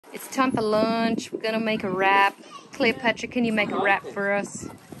It's time for lunch. We're gonna make a wrap. Cleopatra, can you make a wrap for us?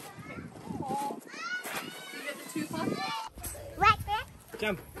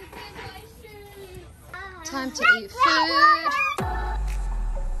 Jump. Time to eat food.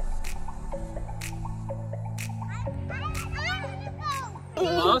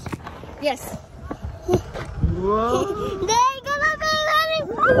 Lost? Yes. Whoa. They're gonna be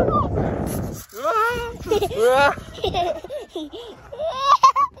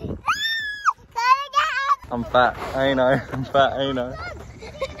I'm fat, I know. I'm fat, I know.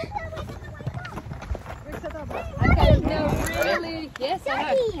 Okay, no, really. Yes,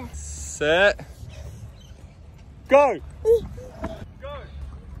 I know. Set. Go! Go!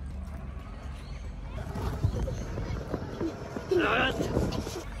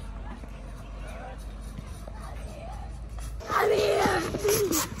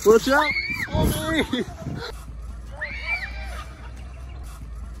 Watch out! Mommy!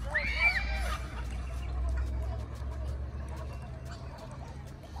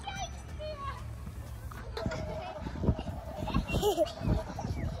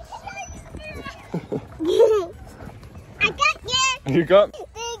 I got you. You got?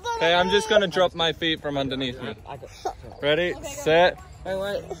 Okay, I'm just gonna drop my feet from underneath me. Ready, set,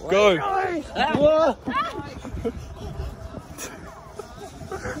 go! Whoa.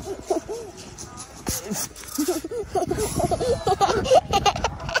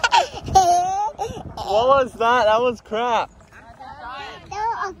 What was that? That was crap.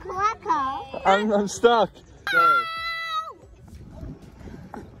 A cracker. I'm stuck. Go.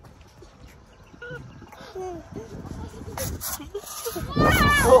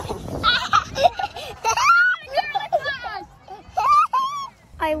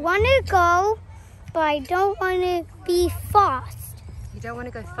 I want to go, but I don't want to be fast. You don't want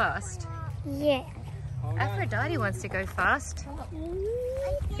to go fast? Yeah. Aphrodite wants to go fast.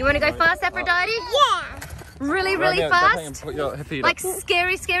 You want to go fast, Aphrodite? Yeah. Really, really fast? Put your feet Like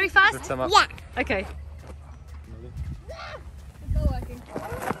scary, scary fast? Lift them up. Yeah. Okay.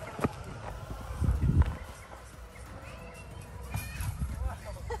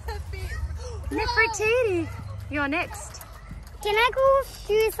 Nefertiti, you're next. Can I go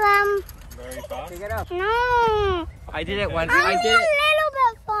do some? Very fast. Pick it up. No. I did it once. I'm I did a it. little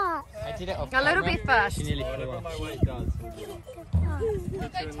bit fast. I did it off A little camera. bit fast. She nearly flew off.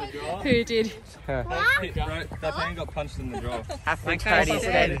 Who did? That thing got punched in the jaw. Aphrodite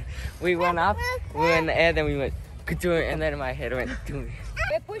said, we went up, we were in the air, then we went, could do it, and then my head went, do it.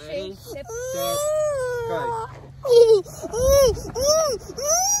 We're pushing. Go.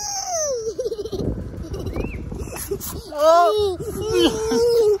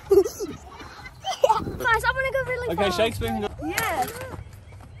 Guys, I'm gonna go really Okay, fast. Shakespeare can go. Yeah.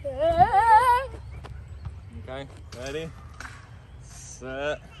 Okay, ready,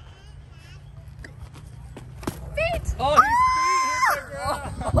 set. Feet. Oh, his feet hit the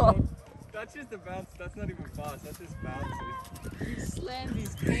ground. That's just a bounce. That's not even fast. That's just bouncy. He slammed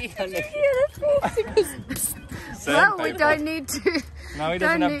his feet on the Well, we don't need to. No, he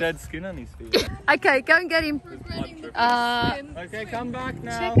doesn't have dead skin on his feet. Okay, go and get him. Okay, come back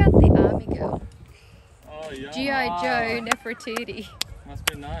now. Check out the army girl. Oh, yeah. G.I. Joe Nefertiti. Must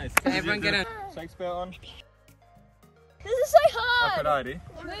be nice. Okay, everyone get Shakespeare on. This is so hard. Aphrodite.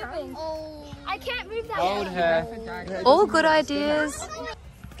 Moving. Oh. I can't move that. Hold her. All good ideas.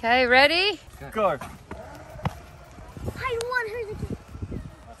 Okay, ready? Go. I want her to.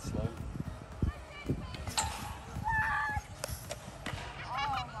 That's slow.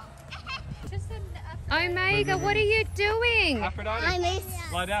 Omega, what are you doing? Aphrodite, I miss.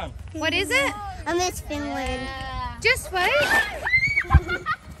 lie down. What is it? I miss Finland. Just wait.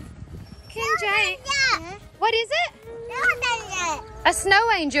 KingJames. Yeah. What is it? Not that A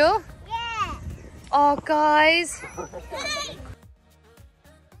snow angel? yet. Yeah. Oh, guys.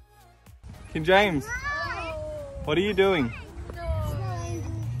 KingJames, what are you doing?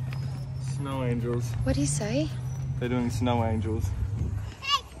 Snow angels. What do you say? They're doing snow angels.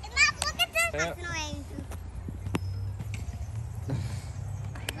 Hey, Mom, look at this. Yeah.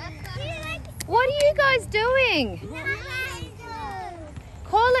 What are you guys doing?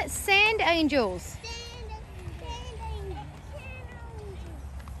 Call it sand angels.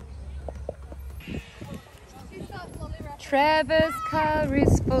 Trevor's car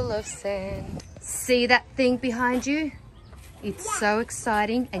is full of sand. See that thing behind you? It's so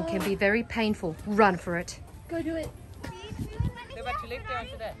exciting and can be very painful. Run for it. Go do it.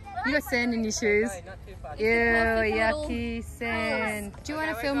 You got sand in your shoes. No, not too far. Ew, yucky sand. Do you want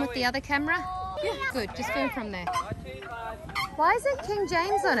to film with the other camera? Yeah. Good, just film from there. Not too far. Why is it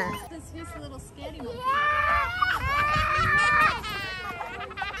KingJames on it? This is a little scaredy monkey.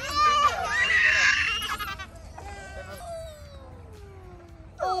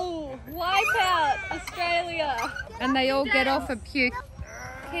 Australia. And they all get off and puke.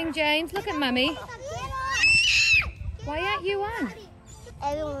 King James, look at Mummy. Why aren't you on?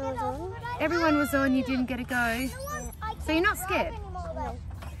 Everyone was on. Everyone was on, you didn't get to go. So you're not scared?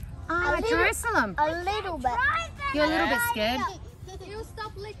 Ah, Jerusalem. A little bit. You're a little bit scared. You'll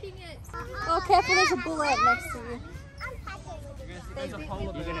stop licking it. Oh, careful, there's a bullet next to you. There's a hole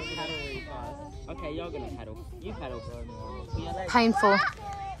of it. You're gonna paddle really fast. Okay, you're gonna paddle. You paddle. Painful.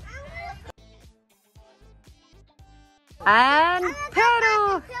 And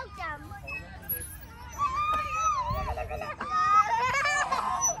pedal.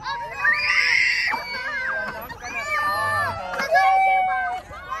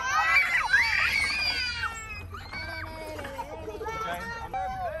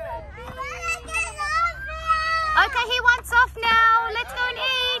 Okay, he wants off now. Let's go and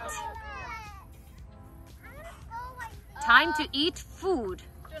eat. Time to eat food. Do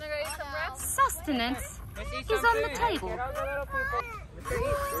you want to go eat some wraps? Sustenance is on the table.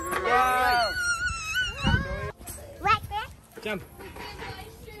 Right there. Jump.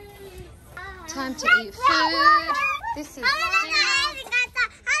 Time to eat food. This is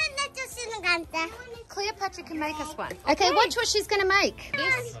Cleopatra can make us one. Okay, watch what she's going to make.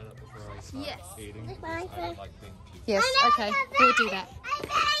 This? Yes. Yes, okay, we'll do that.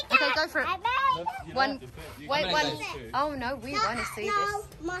 Okay, go for it. One. Oh no, we want to see this.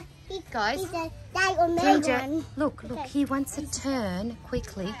 Guys, KJ, look, he wants to turn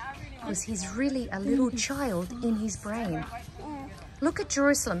quickly because he's really a little child in his brain. Look at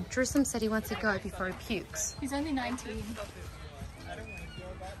Jerusalem. Jerusalem said he wants to go before he pukes. He's only 19.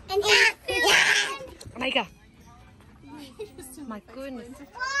 Omega. My goodness.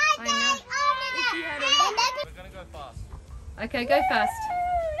 I know. We're gonna go fast. Okay, go fast.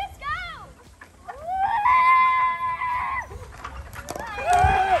 Let's go.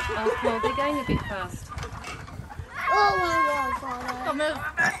 Oh, well, they're going a bit fast. Oh my God. I'm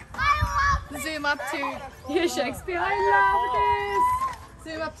gonna zoom up to Yeah, Shakespeare, I love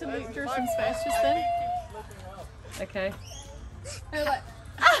zoom up to Jerusalem's face just then. this. Okay. They're like,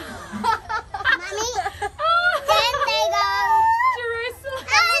 Mommy. Then they go. Jerusalem.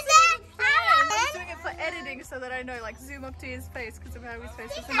 I'm doing it for editing so that I know, like, zoom up to his face because of how his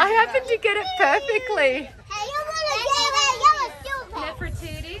face is. I happen to get it perfectly. Hey, you want to get it?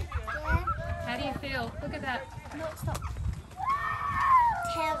 Nefertiti, how do you feel? Look at that. No, stop.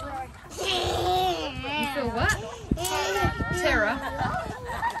 Terror. You feel what? Terror.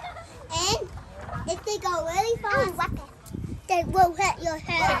 And if they go really fast, they will hit your Check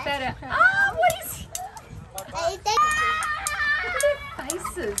head. that out. Oh, what is... And if they Look at their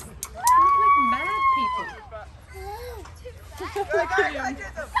faces. They look like mad people. Look at him.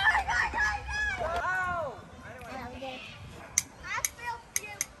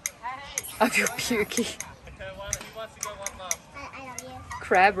 I feel pukey. Okay, he wants to go one last. I love you.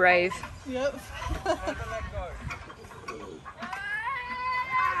 Crab rave. Yep. Let go.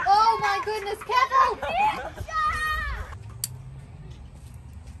 Oh my goodness, careful!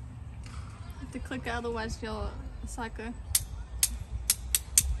 To click out, otherwise you're a psycho.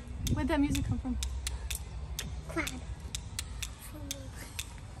 Where'd that music come from? Crab.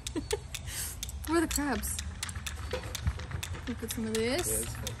 Where are the crabs? Look at some of this.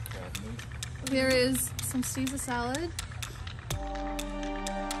 Here is some Caesar salad.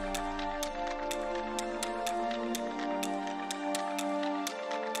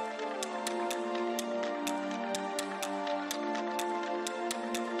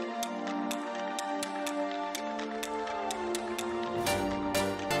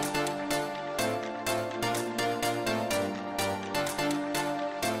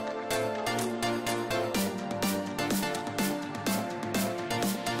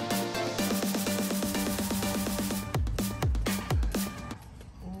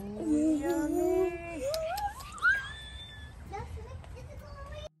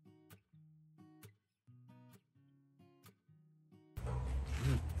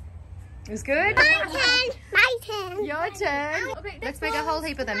 It was good? My turn. Your turn. Okay, Let's make a whole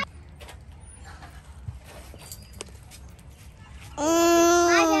heap of them.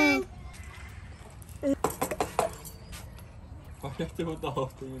 My turn. Why do you have to put the whole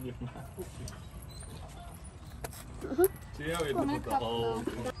thing in your mouth? See how we put the whole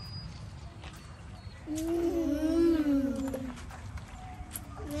thing.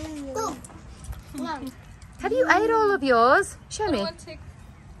 Have you ate all of yours? Show me.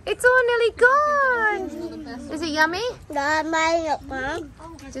 It's all nearly gone. Is it yummy? Not my mom.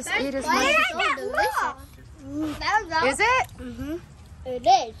 Just eat as much. Is it? It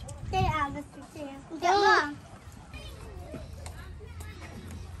is. Stay out, Mr. Sam.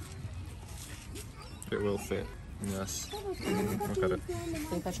 if it will fit. Yes. Look at it.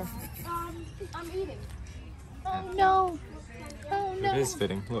 I'm eating. Oh no. Oh no. It is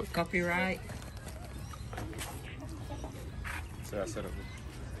fitting. Look. Copyright. So I said it.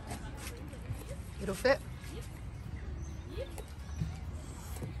 It'll fit.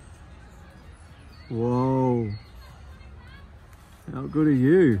 Whoa. How good are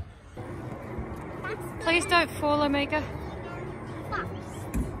you? Please don't fall, Omega.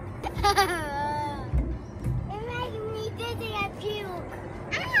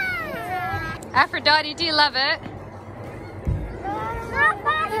 Aphrodite, do you love it?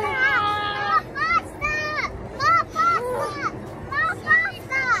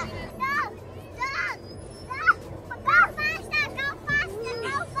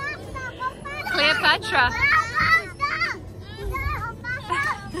 Cleopatra.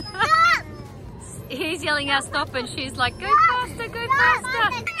 He's yelling out stop and she's like, go faster, go faster.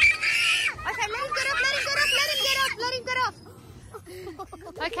 Okay, let him get up, let him get up, let him get up, let him get up.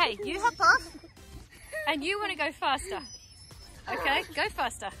 Okay, you hop off and you want to go faster. Okay, go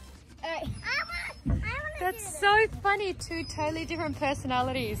faster. That's so funny, two totally different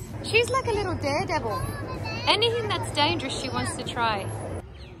personalities. She's like a little daredevil. Anything that's dangerous she wants to try.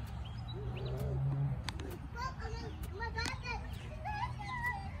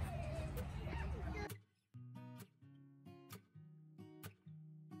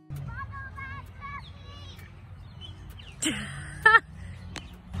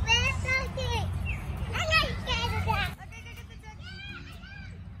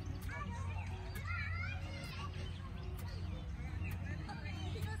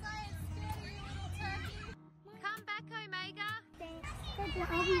 Come back, Omega.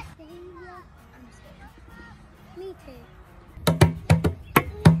 Me too.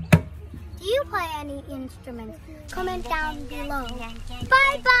 Do you play any instruments? Comment down below.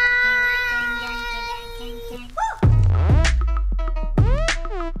 Bye bye!